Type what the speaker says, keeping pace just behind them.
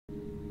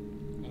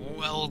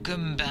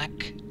welcome back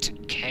to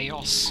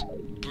Chaos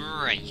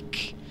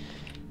Break.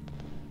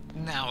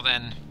 Now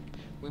then,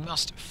 we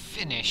must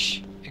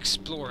finish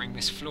exploring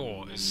this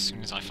floor as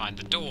soon as I find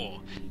the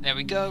door. There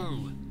we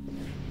go!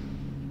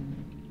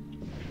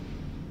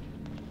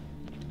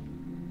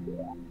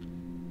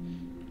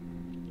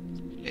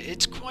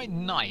 It's quite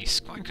nice,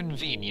 quite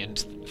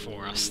convenient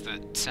for us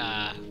that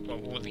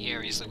well, all the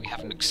areas that we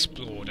haven't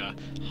explored are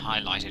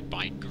highlighted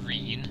by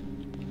green.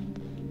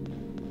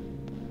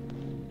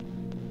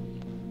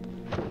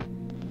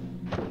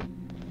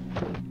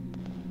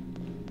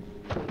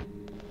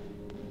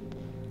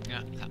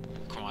 Yeah, that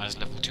requires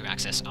level 2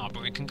 access. Ah,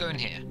 but we can go in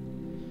here.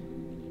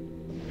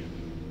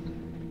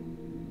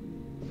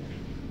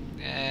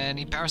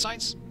 Any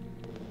parasites?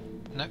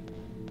 No.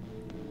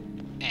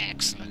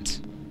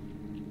 Excellent.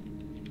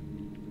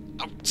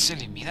 Oh,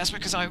 silly me, that's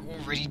because I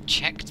already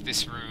checked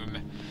this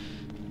room.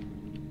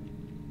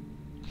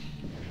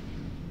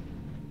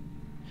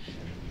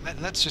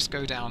 Let's just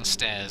go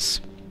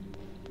downstairs.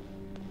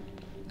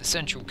 The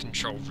central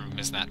control room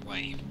is that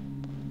way.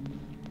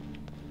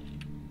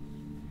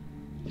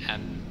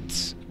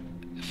 And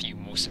a few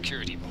more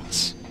security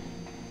bots.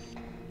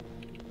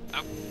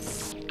 Oh,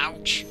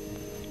 ouch!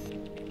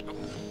 Oh.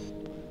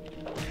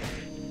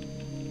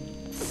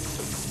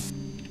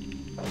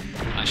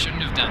 I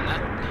shouldn't have done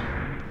that.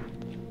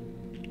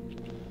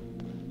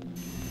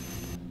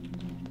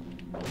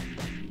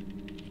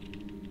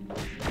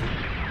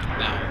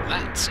 Now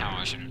that's how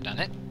I should have done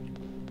it.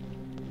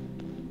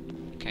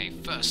 Okay,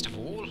 first of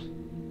all...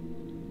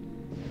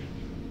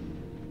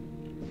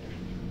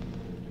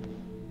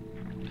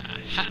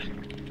 Aha!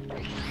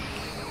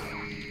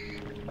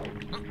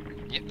 Oh,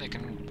 yep, they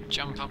can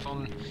jump up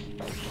on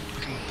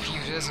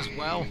computers as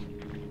well.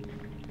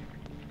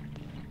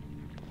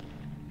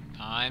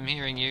 I'm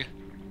hearing you.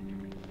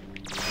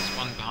 There's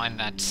one behind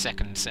that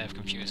second set of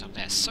computers up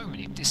there. So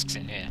many disks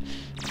in here.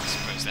 I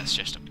suppose that's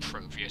just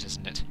appropriate,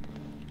 isn't it?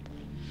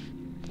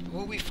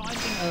 We'll be finding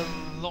a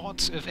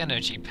lot of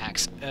energy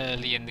packs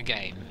early in the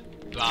game,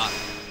 but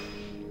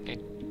they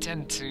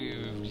tend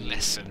to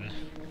lessen.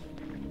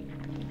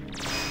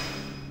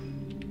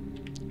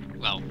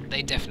 Well,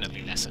 they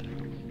definitely lessen.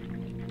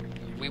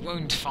 We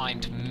won't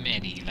find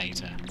many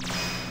later.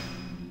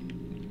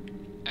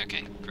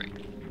 Okay, great.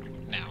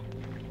 Now.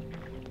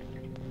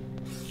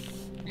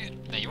 Yeah,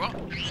 there you are.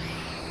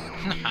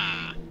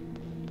 Haha.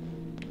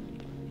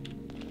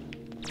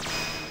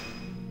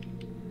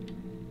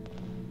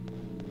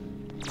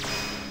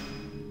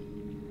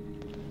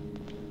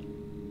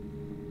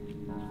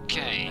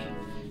 Okay,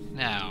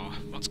 now,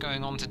 what's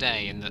going on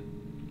today in the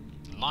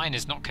line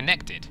is not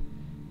connected?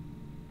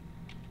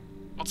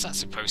 What's that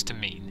supposed to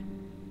mean?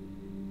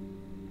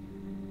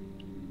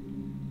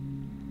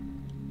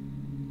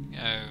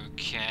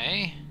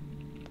 Okay,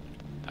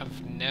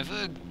 I've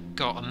never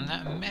gotten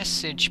that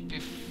message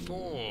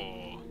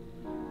before.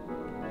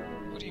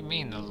 What do you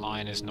mean the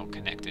line is not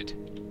connected?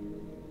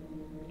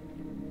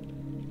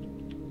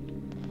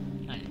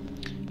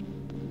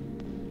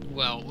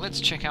 Well, let's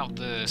check out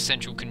the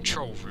central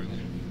control room.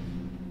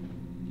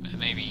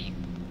 Maybe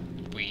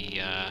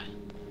we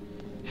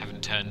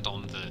haven't turned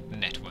on the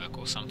network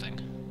or something.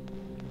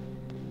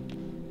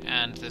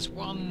 And there's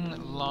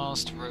one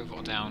last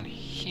robot down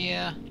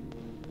here.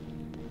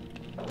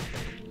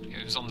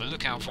 It was on the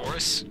lookout for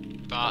us,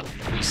 but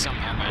we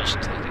somehow managed to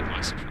take it by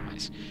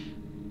surprise.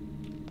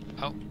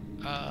 Oh,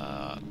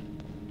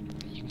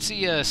 you can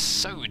see a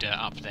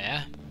soda up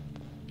there.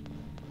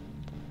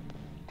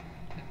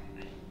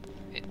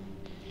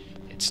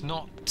 It's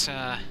not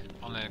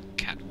on a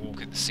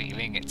catwalk at the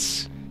ceiling,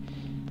 it's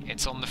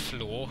on the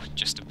floor,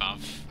 just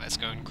above. Let's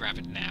go and grab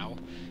it now.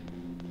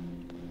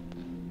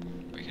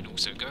 We can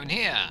also go in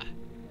here.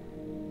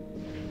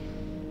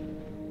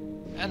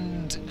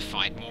 And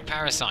find more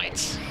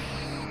parasites.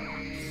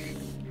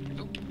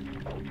 Oh.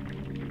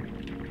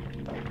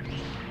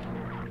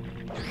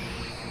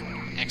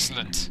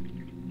 Excellent.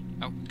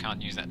 Oh,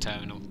 can't use that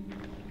terminal.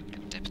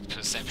 Depth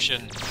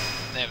perception.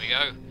 There we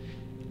go.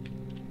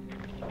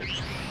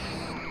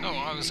 Oh,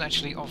 I was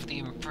actually of the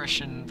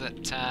impression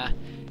that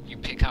you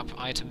pick up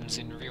items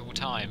in real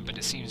time, but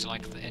it seems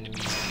like the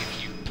enemies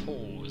give you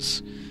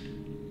pause.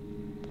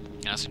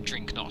 That's a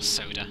drink, not a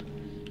soda.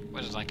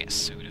 Where did I get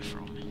soda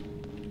from?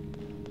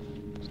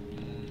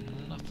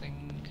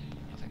 Nothing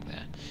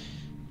there.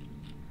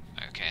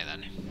 Okay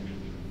then.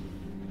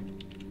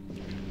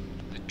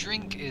 The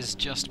drink is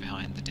just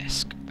behind the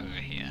desk over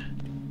here.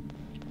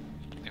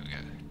 There we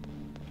go.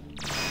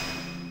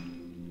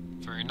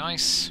 Very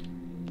nice.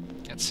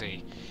 Let's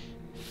see.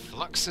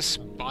 Fluxus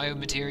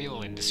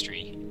Biomaterial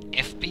Industry,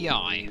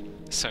 FBI.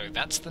 So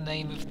that's the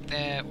name of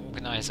their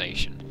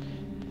organisation.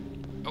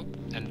 Oh,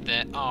 and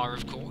there are,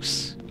 of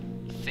course,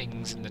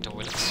 things in the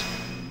toilets.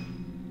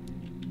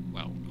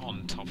 Well,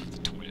 on top of the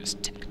toilets,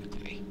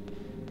 technically.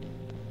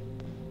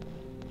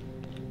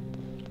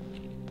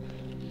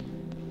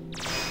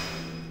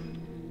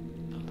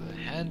 Another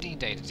handy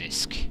data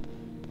disk.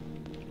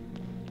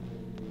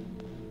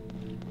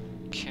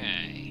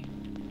 Okay.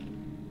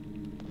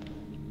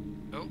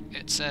 Oh,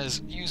 It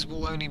says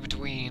usable only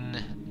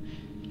between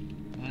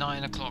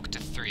 9 o'clock to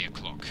 3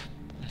 o'clock.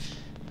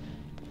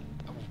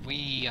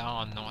 We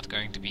are not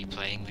going to be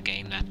playing the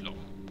game that long.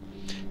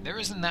 There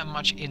isn't that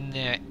much in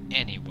there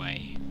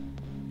anyway.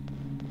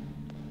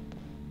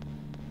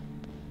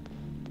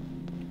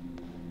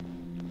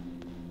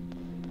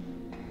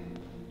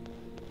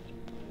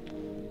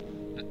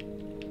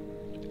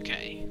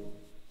 Okay.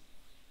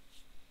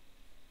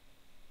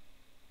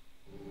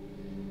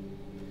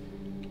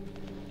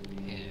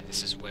 Yeah,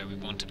 this is where we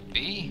want to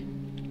be.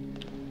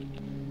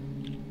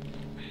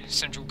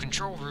 Central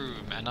control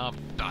room, and our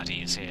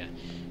buddy is here.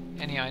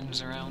 Any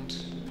items around?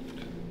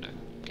 No, no,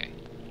 okay.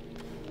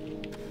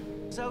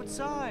 It's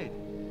outside.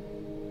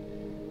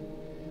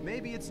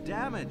 Maybe it's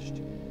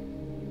damaged.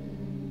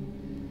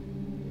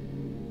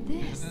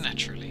 This.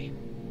 Naturally.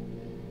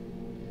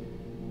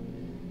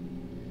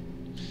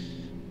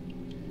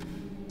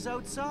 It's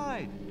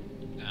outside.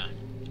 Ah,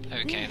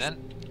 okay Yes. then.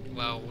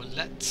 Well,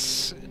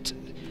 let's...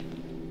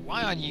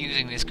 Why aren't you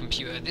using this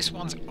computer? This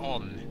one's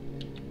on.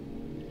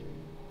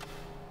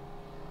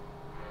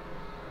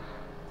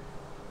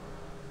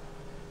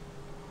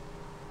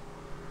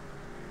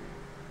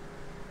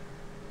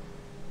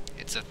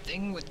 It's a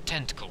thing with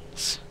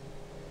tentacles.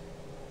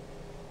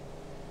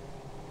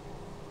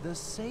 The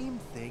same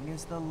thing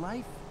as the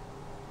life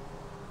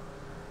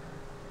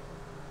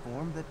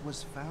form that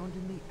was found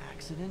in the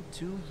accident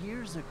 2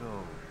 years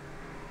ago.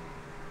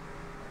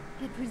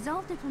 It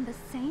resulted from the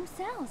same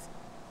cells.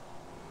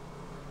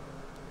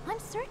 I'm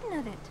certain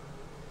of it.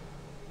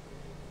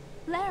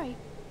 Larry,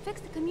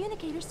 fix the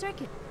communicator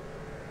circuit.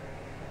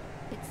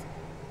 It's...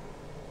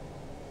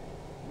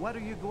 What are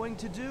you going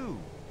to do?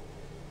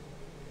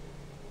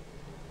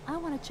 I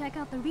want to check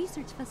out the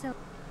research facility.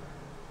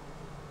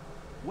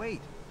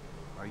 Wait,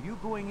 are you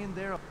going in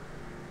there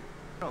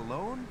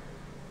alone?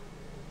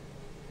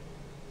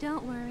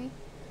 Don't worry.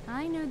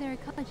 I know their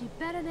ecology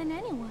better than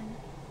anyone.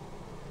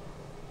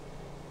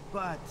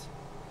 But...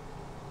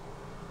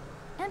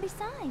 And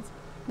besides,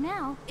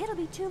 now it'll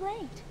be too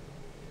late.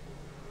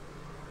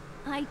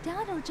 I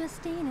doubt it'll just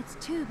stay in its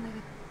tube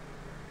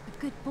like a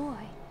good boy.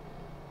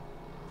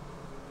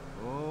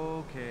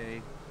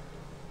 Okay.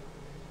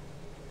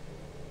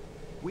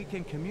 We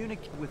can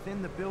communicate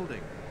within the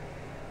building.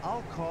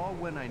 I'll call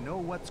when I know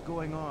what's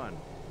going on.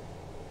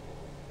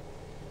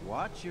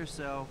 Watch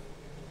yourself.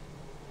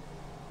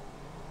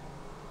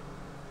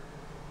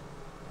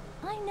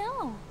 I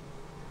know.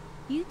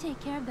 You take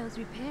care of those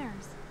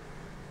repairs.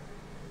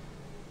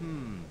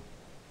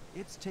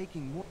 It's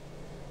taking more.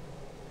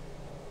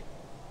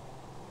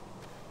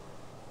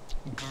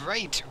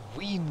 Great!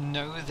 We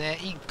know their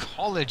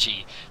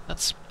ecology!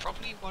 That's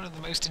probably one of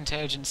the most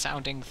intelligent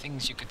sounding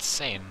things you could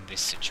say in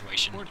this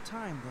situation. More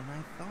time than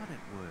I thought it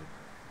would.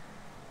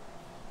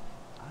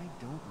 I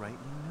don't rightly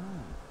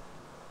know.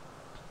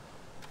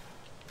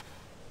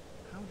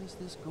 How does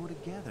this go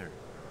together?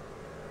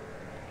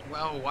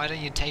 Well, why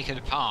don't you take it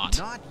apart?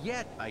 Not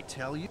yet, I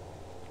tell you.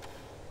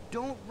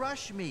 Don't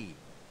rush me.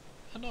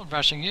 I'm not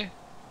rushing you.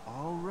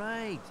 All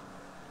right.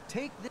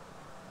 Take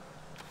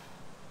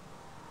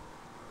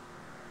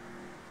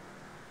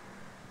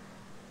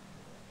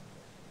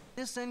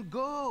this and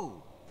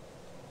go.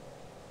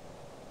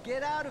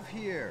 Get out of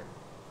here.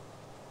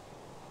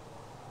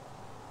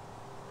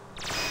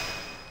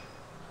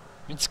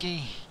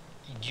 Mitsuki,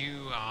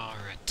 you are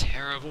a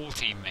terrible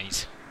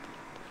teammate.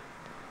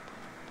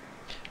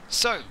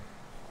 So,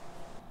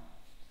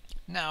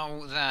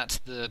 now that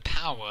the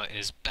power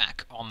is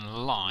back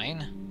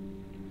online,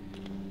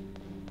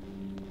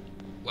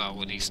 well,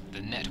 at least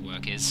the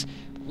network is,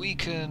 we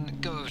can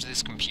go over to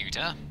this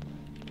computer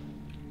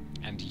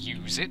and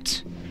use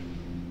it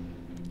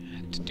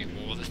and do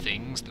all the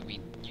things that we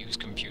use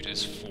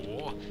computers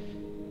for,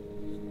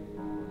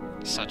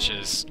 such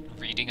as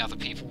reading other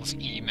people's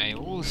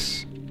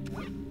emails.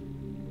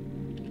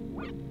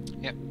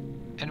 Yep.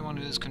 Anyone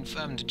who has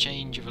confirmed a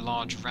change of a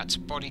large rat's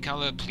body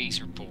colour,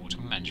 please report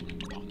to Management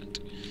Department.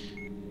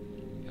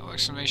 Oh,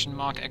 exclamation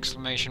mark,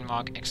 exclamation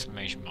mark,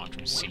 exclamation mark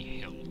from C.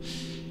 Hill.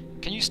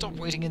 Can you stop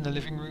waiting in the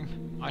living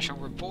room? I shall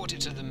report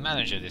it to the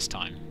manager this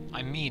time.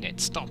 I mean it,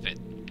 stop it.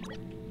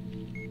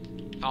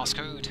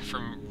 Passcode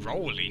from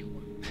Rowley.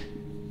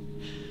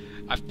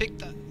 I've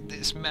picked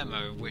this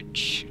memo,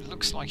 which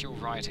looks like you're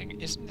writing.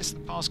 Isn't this the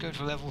passcode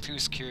for level 2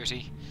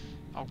 security?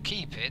 I'll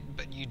keep it,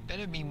 but you'd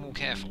better be more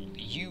careful.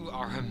 You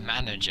are a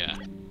manager.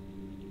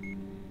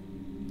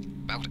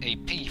 About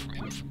AP from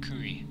M.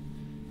 Fukui.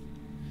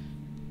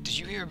 Did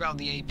you hear about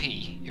the AP?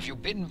 If you're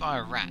bitten by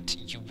a rat,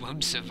 you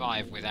won't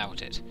survive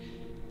without it.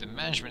 The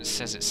management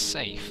says it's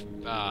safe,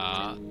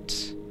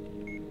 but...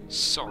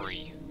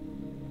 Sorry.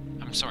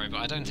 I'm sorry,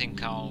 but I don't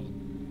think I'll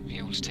be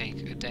able to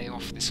take a day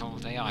off this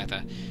holiday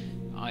either.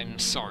 I'm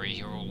sorry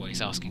you're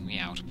always asking me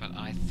out, but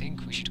I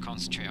think we should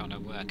concentrate on our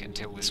work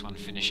until this one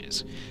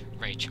finishes.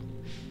 Rachel.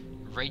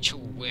 Rachel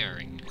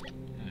Waring.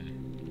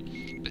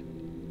 But...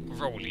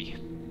 Rowley.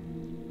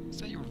 Is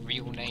that your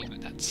real name?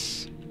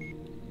 That's...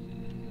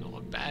 not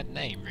a bad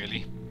name,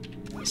 really.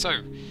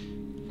 So,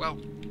 well,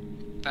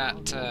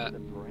 that, The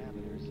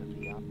parameters of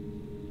the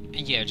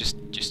Yeah, just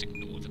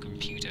ignore the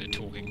computer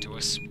talking to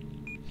us.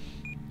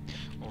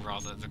 Or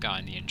rather, the guy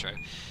in the intro.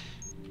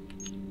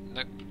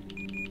 Nope.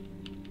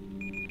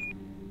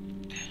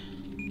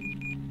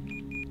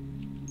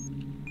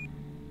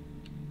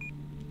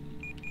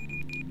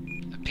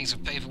 That piece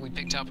of paper we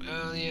picked up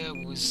earlier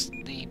was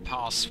the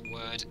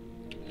password.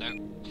 No.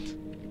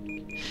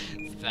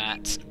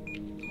 That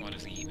one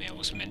of the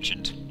emails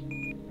mentioned.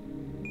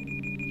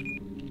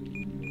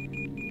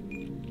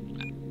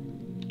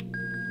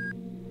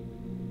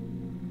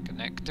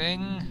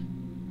 Connecting.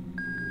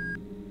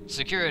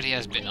 Security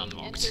has been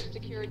unlocked.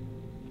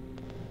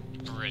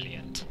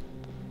 Brilliant.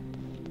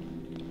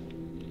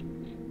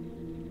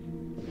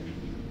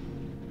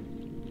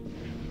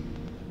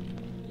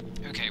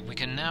 Okay, we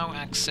can now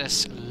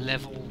access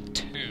level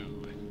 2.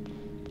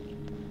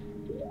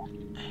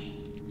 I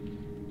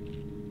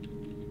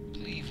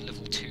believe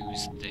level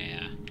 2's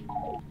there.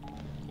 Or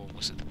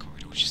was it the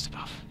corridor just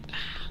above?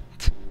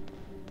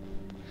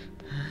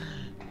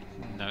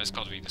 No, it's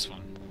got to be this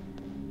one.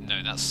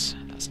 No, that's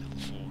level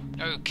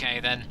 4. Okay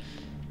then.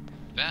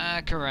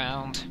 Back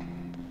around.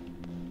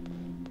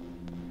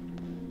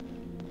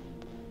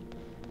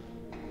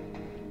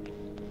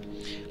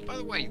 By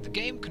the way, the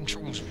game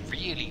controls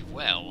really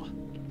well.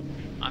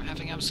 I'm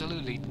having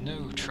absolutely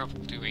no trouble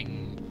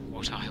doing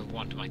what I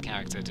want my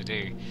character to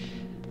do.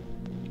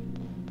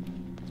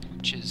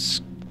 Which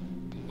is,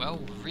 well,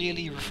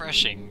 really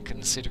refreshing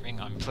considering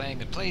I'm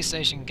playing a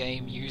PlayStation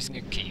game using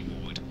a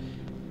keyboard.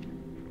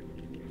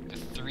 A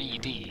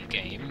 3D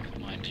game,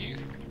 mind you.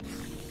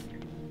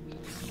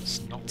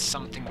 It's not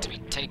something to be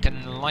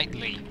taken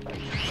lightly.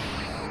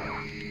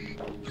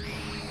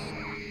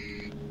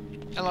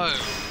 Hello!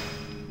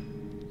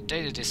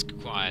 Data disk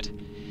acquired.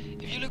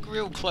 If you look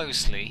real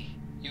closely,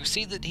 you'll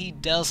see that he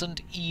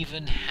doesn't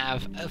even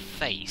have a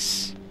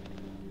face.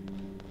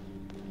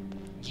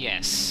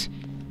 Yes.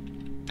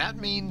 That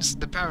means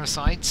the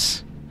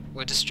parasites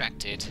were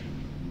distracted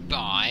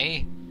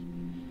by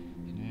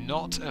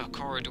not a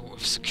corridor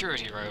of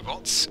security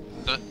robots,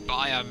 but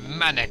by a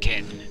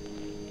mannequin.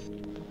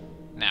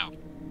 Now,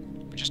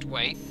 just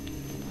wait.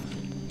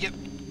 Yep.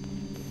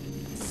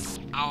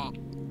 Oh.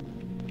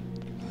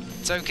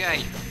 It's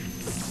okay.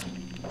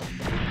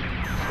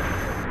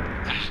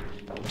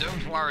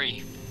 Don't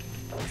worry.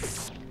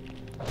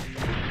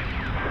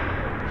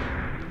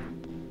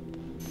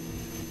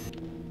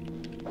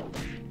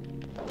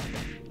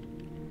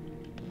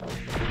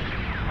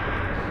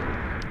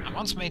 I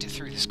once made it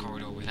through this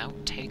corridor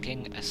without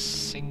taking a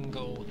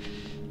single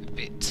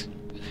bit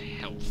of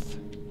health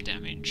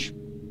damage.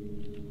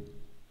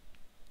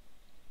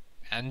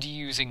 And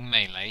using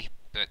melee,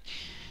 but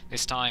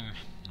this time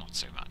not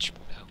so much.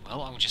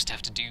 Well, I'll just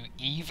have to do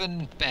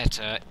even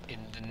better in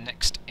the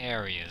next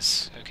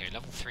areas. Okay,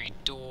 level 3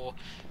 door.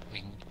 We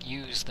can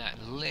use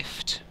that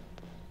lift.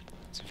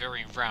 It's a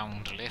very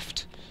round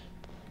lift.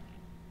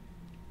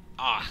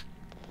 Ah!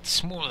 The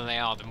smaller they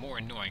are, the more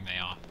annoying they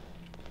are.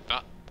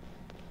 But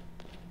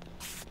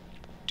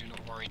do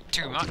not worry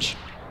too much,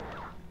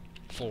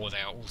 for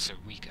they are also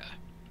weaker.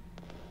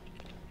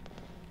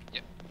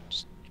 Yep.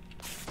 Just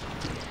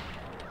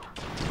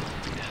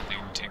they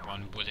can take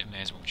one bullet, may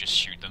as well just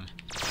shoot them.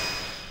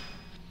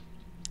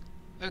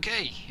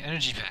 Okay,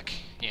 energy pack.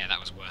 Yeah, that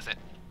was worth it.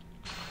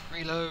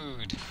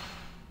 Reload.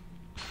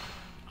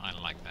 I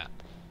like that.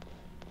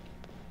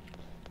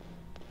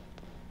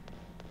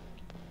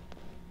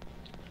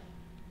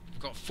 We've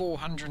got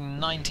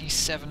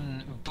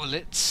 497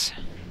 bullets.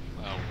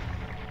 Well,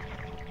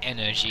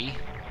 energy.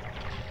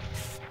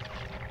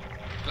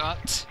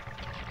 But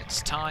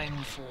it's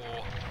time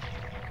for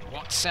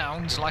what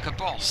sounds like a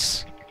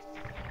boss.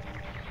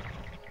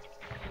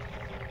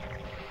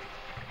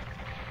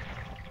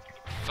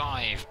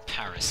 Five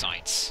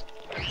parasites.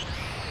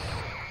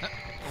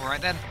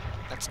 Alright then,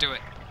 let's do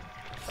it.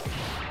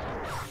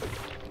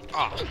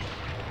 Ah.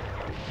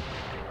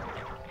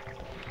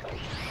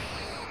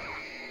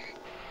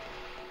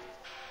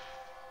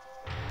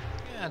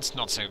 Yeah, it's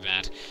not so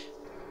bad.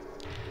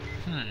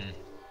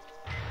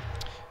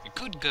 We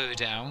could go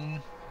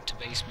down to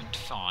basement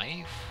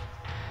 5.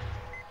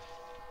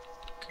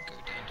 Could go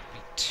down to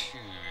B2.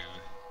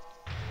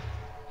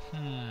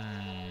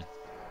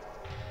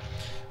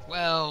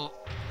 Well,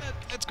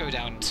 let's go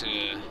down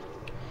to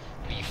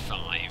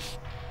B5.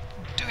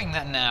 Doing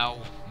that now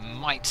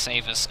might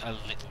save us a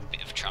little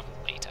bit of trouble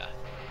later.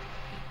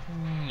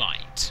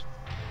 Might.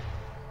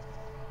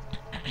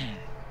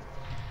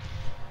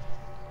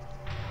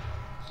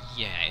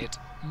 Yeah, it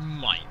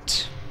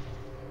might.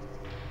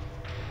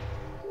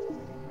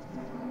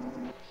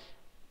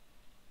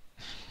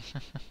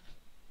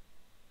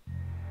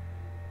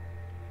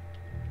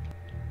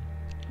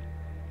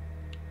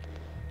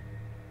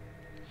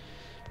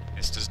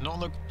 This does not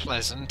look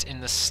pleasant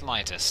in the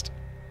slightest.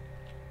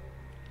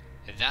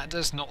 That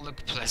does not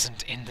look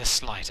pleasant in the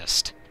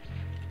slightest.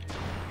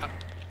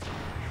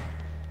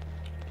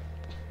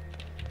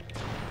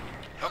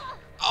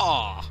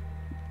 Ah!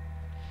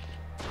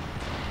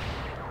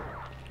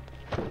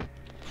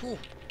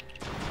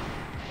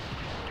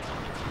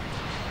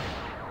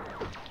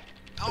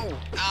 Oh,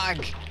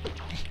 ugh!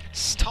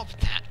 Stop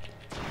that!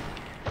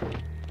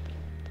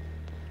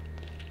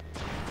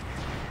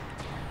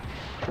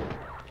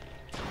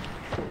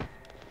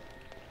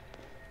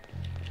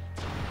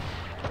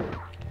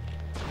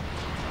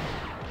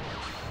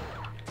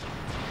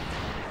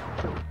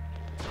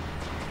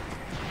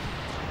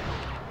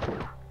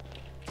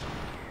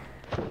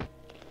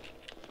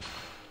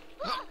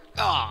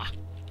 Ah!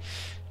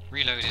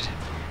 Reloaded.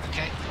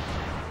 Okay.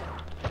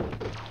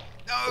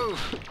 No!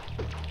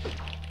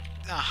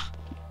 Ah!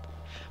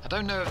 I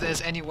don't know if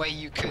there's any way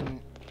you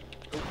can...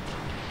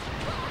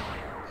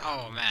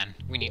 Oh man,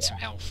 we need some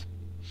health.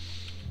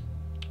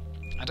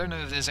 I don't know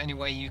if there's any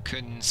way you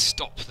can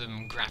stop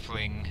them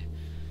grappling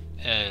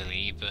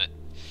early, but...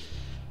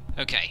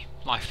 Okay,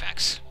 life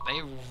packs.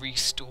 They will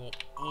restore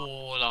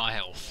all our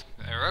health.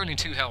 There are only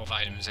 2 health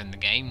items in the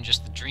game,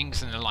 just the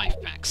drinks and the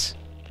life packs.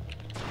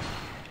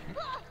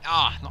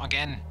 Ah, not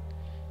again.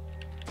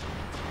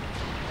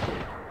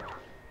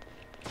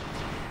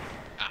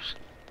 Ah.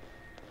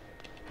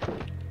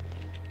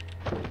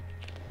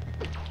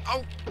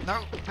 Oh,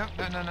 no, no,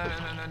 no, no, no,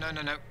 no, no, no,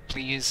 no, no,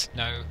 please,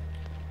 no.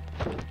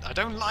 I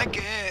don't like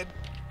it.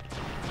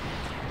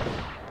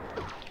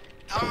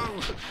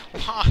 Oh,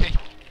 why?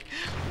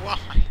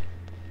 Why?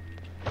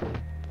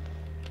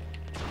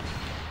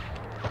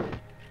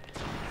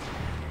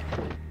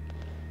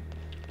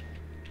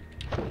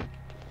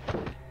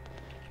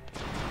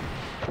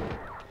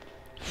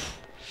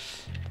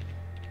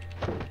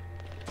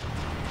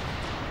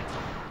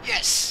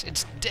 Yes,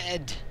 it's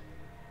dead.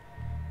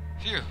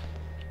 Phew.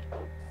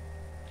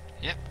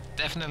 Yep,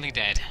 definitely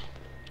dead.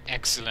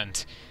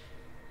 Excellent.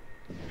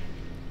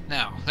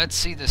 Now, let's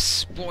see the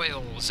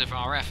spoils of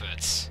our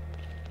efforts.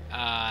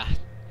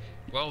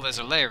 Well, there's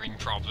a layering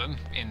problem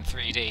in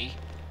 3D.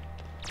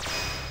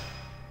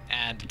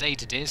 And a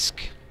data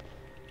disk.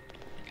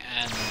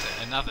 And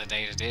another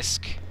data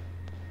disk.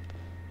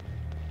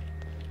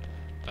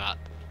 But,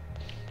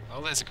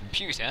 well, there's a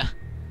computer.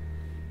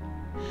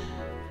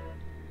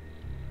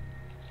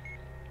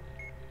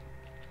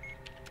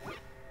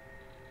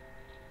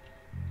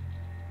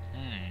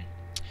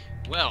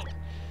 Well,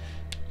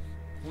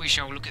 we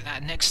shall look at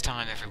that next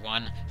time,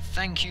 everyone.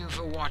 Thank you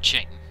for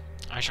watching.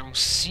 I shall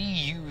see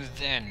you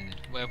then,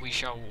 where we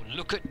shall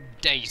look at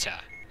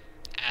data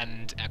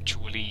and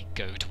actually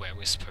go to where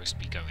we're supposed to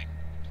be going.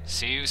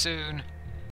 See you soon.